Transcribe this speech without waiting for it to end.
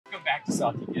back to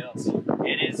SaltyGillz.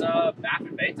 It is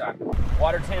Baffin Bay time.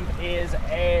 Water temp is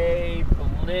a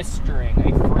blistering,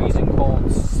 a freezing cold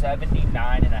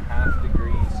 79.5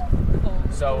 degrees.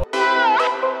 So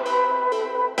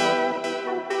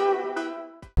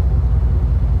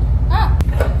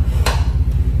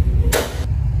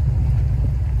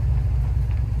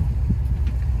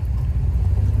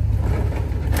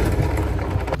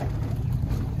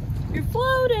you're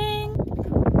floating.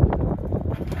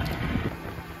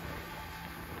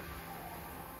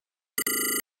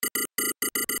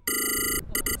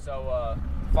 So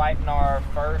fighting our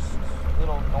first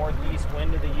little northeast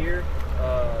wind of the year.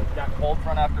 Got cold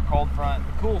front after cold front,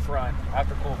 cool front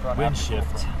after cool front. Wind after shift.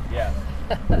 Cool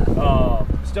front.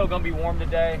 Yeah. Still gonna be warm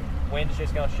today. Wind's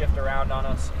just gonna shift around on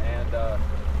us, and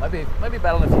Maybe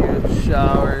battling a few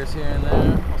showers here and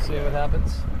there. We'll see what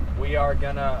happens. we are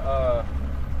gonna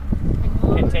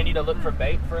continue to look for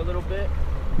bait for a little bit,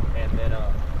 and then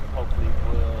hopefully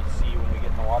we'll see when we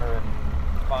get in the water and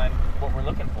find what we're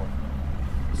looking for.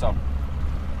 So.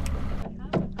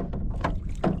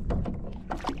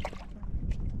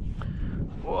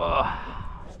 Whoa.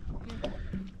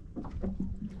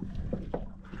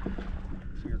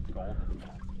 Weird gold.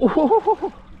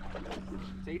 Oh.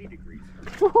 It's 80 degrees.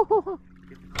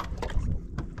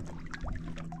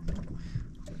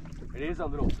 It is a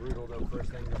little brutal though, first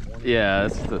thing in the morning. Yeah,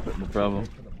 that's the problem.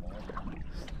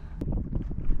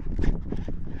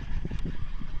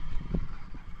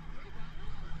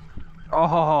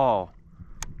 Oh,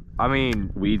 I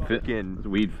mean, Weed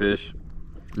fish.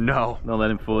 no, Don't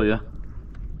let him fool you.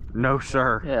 no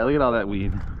sir. Yeah, look at all that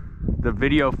weed. The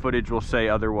video footage will say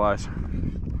otherwise.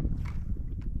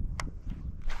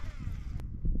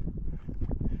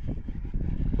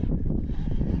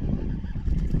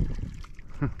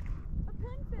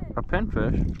 A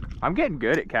pinfish. I'm getting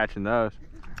good at catching those.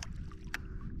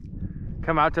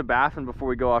 Come out to Baffin before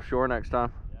we go offshore next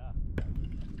time.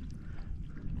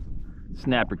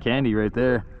 Snapper candy right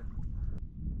there.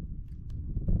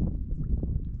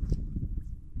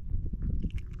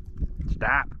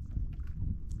 Stop.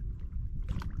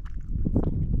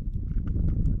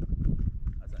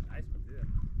 That's a nice one too.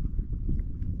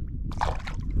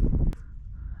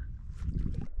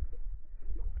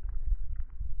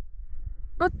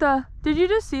 What the? Did you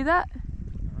just see that?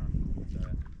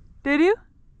 Did you?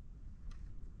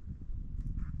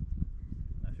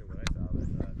 Not sure what I saw,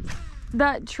 but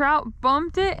That trout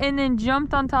bumped it and then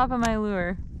jumped on top of my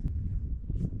lure.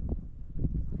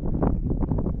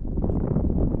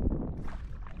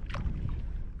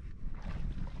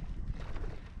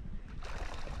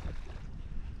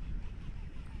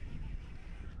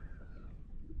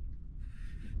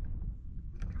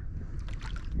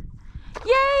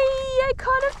 Yay! I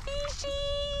caught a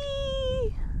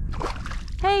fishy!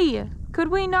 Hey, could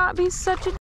we not be such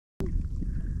a...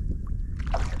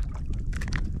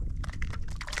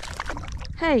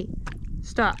 Hey,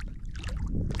 stop.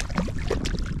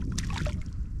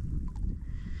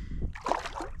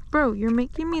 Bro, you're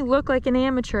making me look like an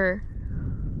amateur.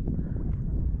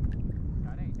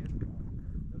 that ain't his fault.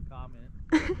 No comment.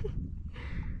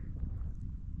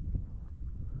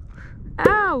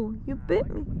 Ow, you bit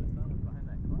me.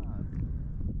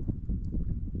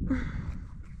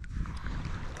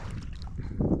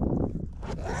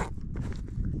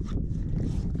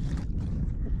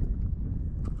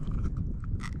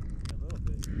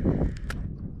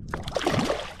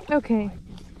 Okay.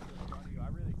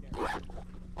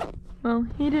 Well,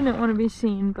 he didn't want to be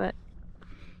seen, but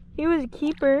he was a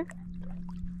keeper.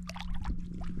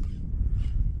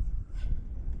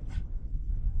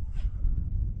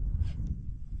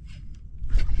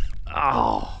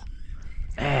 Oh,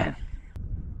 man.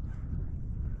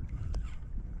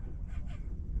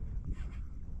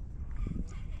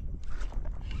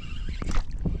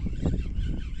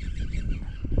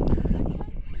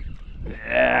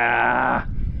 Yeah.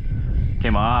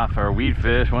 Came off, or weed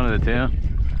fish, one of the two.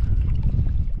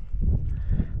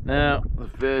 No, the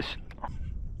fish.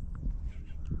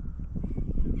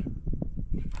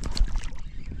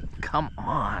 Come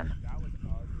on.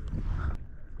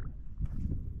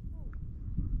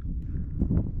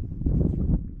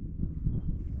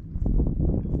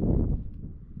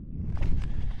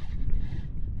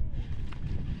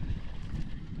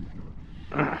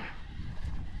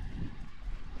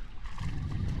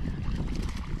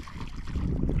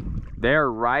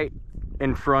 They're right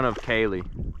in front of Kaylee.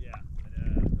 Yeah,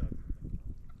 and so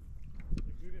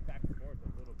moving back and forth a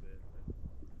little bit.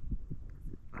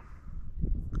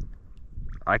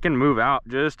 I can move out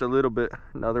just a little bit.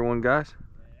 Another one, guys.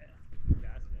 Yeah,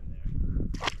 gas in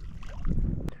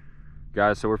there.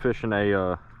 Guys, so we're fishing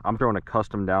a I'm throwing a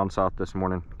custom down south this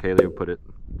morning. Kaylee put it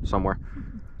somewhere.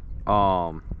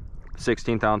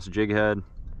 16th ounce jig head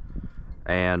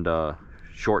and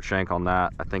short shank on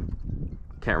that. I think,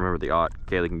 can't remember the aught.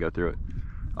 Kaylee can go through it.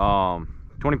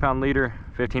 20-pound leader,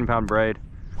 15-pound braid,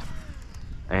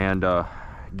 and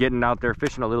getting out there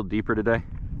fishing a little deeper today,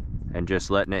 and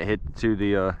just letting it hit to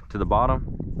the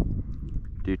bottom.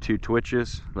 Do 2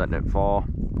 twitches, letting it fall,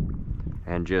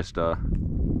 and just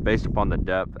based upon the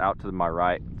depth out to my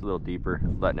right, it's a little deeper,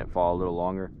 letting it fall a little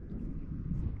longer.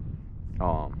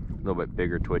 A little bit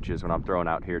bigger twitches. When I'm throwing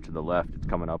out here to the left, it's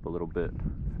coming up a little bit,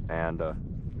 and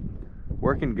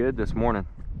working good this morning.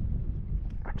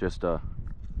 Just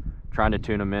trying to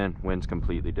tune them in. Wind's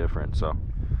completely different. So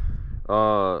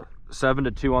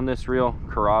 7-2 on this reel,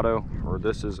 Corrado, or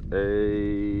this is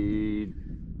a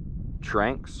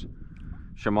Tranks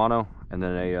Shimano, and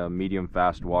then a medium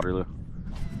fast Waterloo.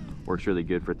 Works really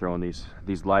good for throwing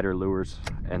these lighter lures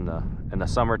in the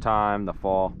summertime, the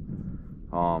fall.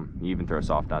 You even throw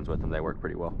soft downs with them, they work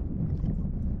pretty well.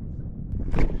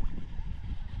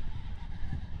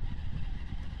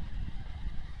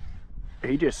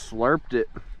 He just slurped it.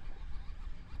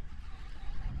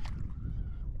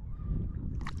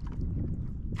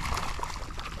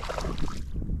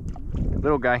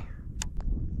 Little guy.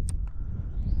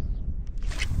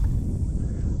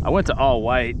 I went to all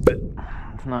white, but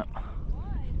it's not.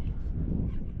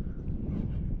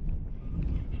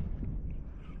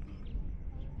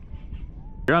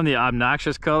 You're on the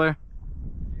obnoxious color?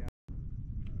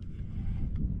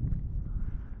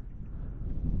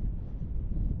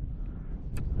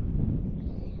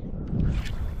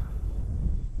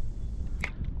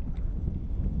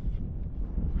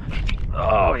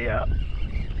 Oh yeah.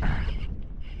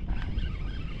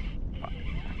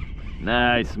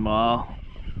 Nice, small.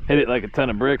 Hit it like a ton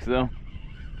of bricks though.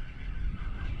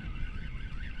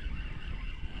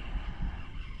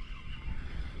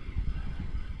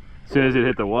 As soon as it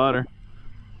hit the water.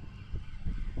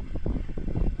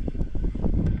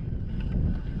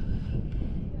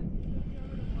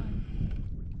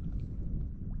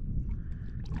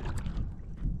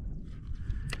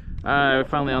 Alright, we're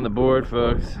finally on the board,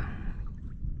 folks.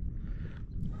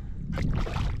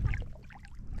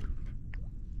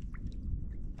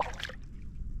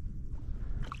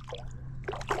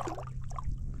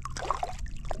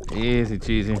 Easy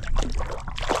cheesy.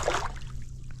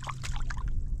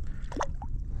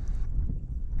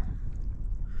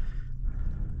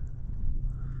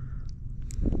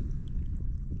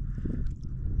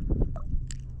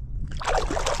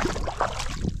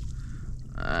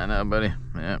 I know, buddy.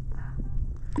 Yep.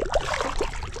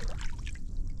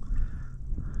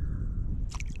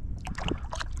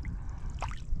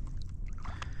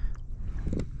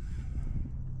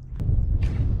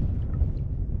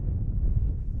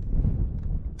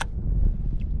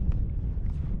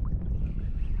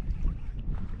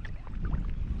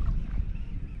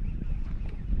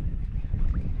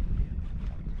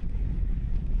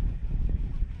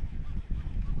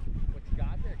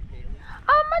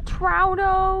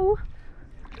 Trouto.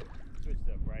 Switched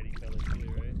up brighty color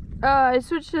too, right? I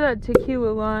switched to that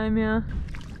tequila lime, yeah.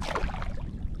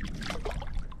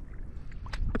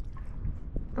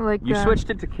 I like You that. switched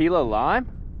to tequila lime?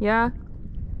 Yeah.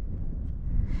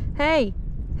 Hey,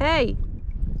 hey.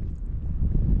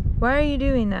 Why are you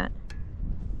doing that?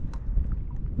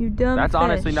 You dumb That's fish.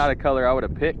 honestly not a color I would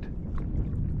have picked.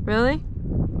 Really?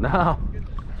 No.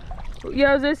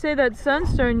 Yeah, I was gonna say that sun's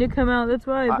starting to come out. That's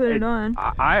why I put it on.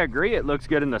 I agree it looks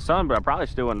good in the sun, but I probably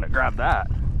still wouldn't have grabbed that.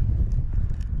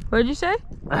 What'd you say?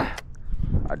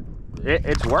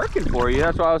 It's working for you.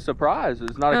 That's why I was surprised.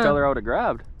 It's not a color I would have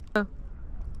grabbed. Oh.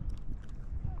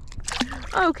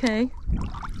 Okay.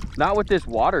 Not with this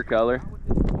watercolor.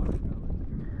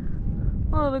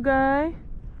 Oh, the guy.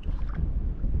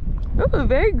 Ooh,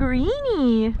 very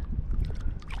greeny.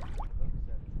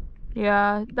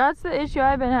 Yeah, that's the issue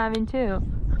I've been having too.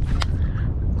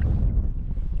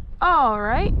 All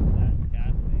right.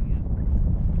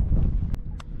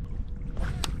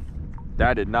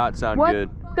 That did not sound What good.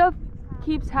 the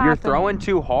keeps happening? You're throwing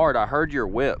too hard. I heard your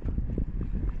whip.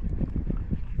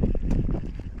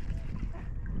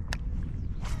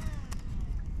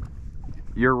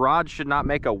 Your rod should not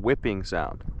make a whipping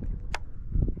sound.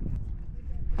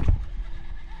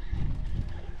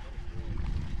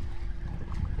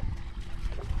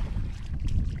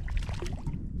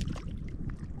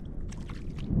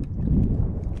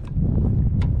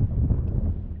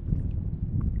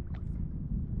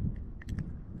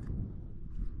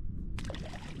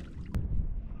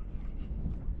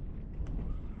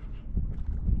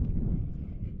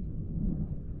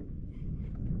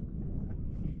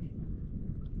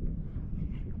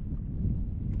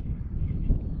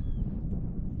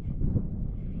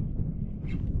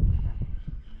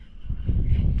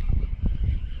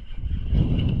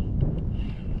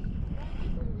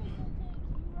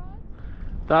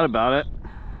 Thought about it.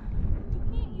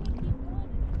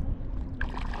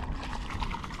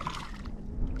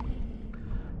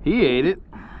 He ate it.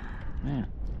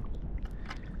 Man.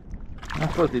 Not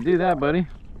supposed to do that, buddy.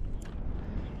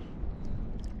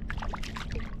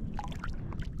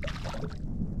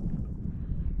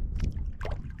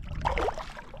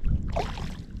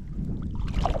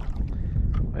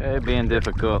 It being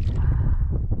difficult.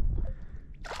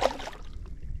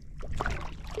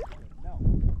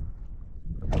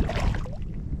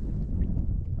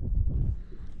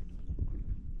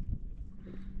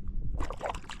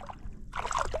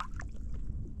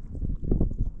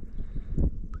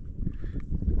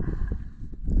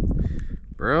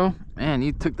 Bro, man,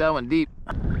 you took that one deep.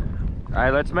 All right,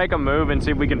 let's make a move and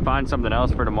see if we can find something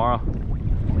else for tomorrow.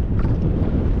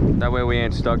 That way we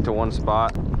ain't stuck to one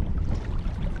spot.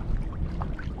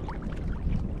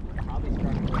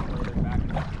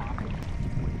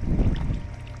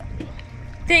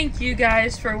 Thank you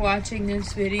guys for watching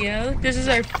this video. This is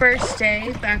our first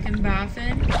day back in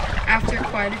Baffin after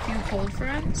quite a few cold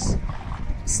fronts.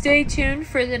 Stay tuned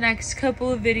for the next couple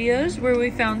of videos where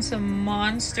we found some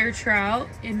monster trout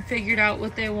and figured out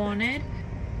what they wanted.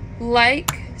 Like,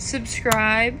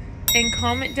 subscribe, and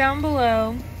comment down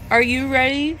below. Are you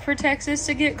ready for Texas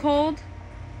to get cold?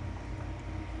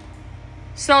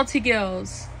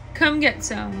 SaltyGillz, come get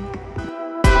some.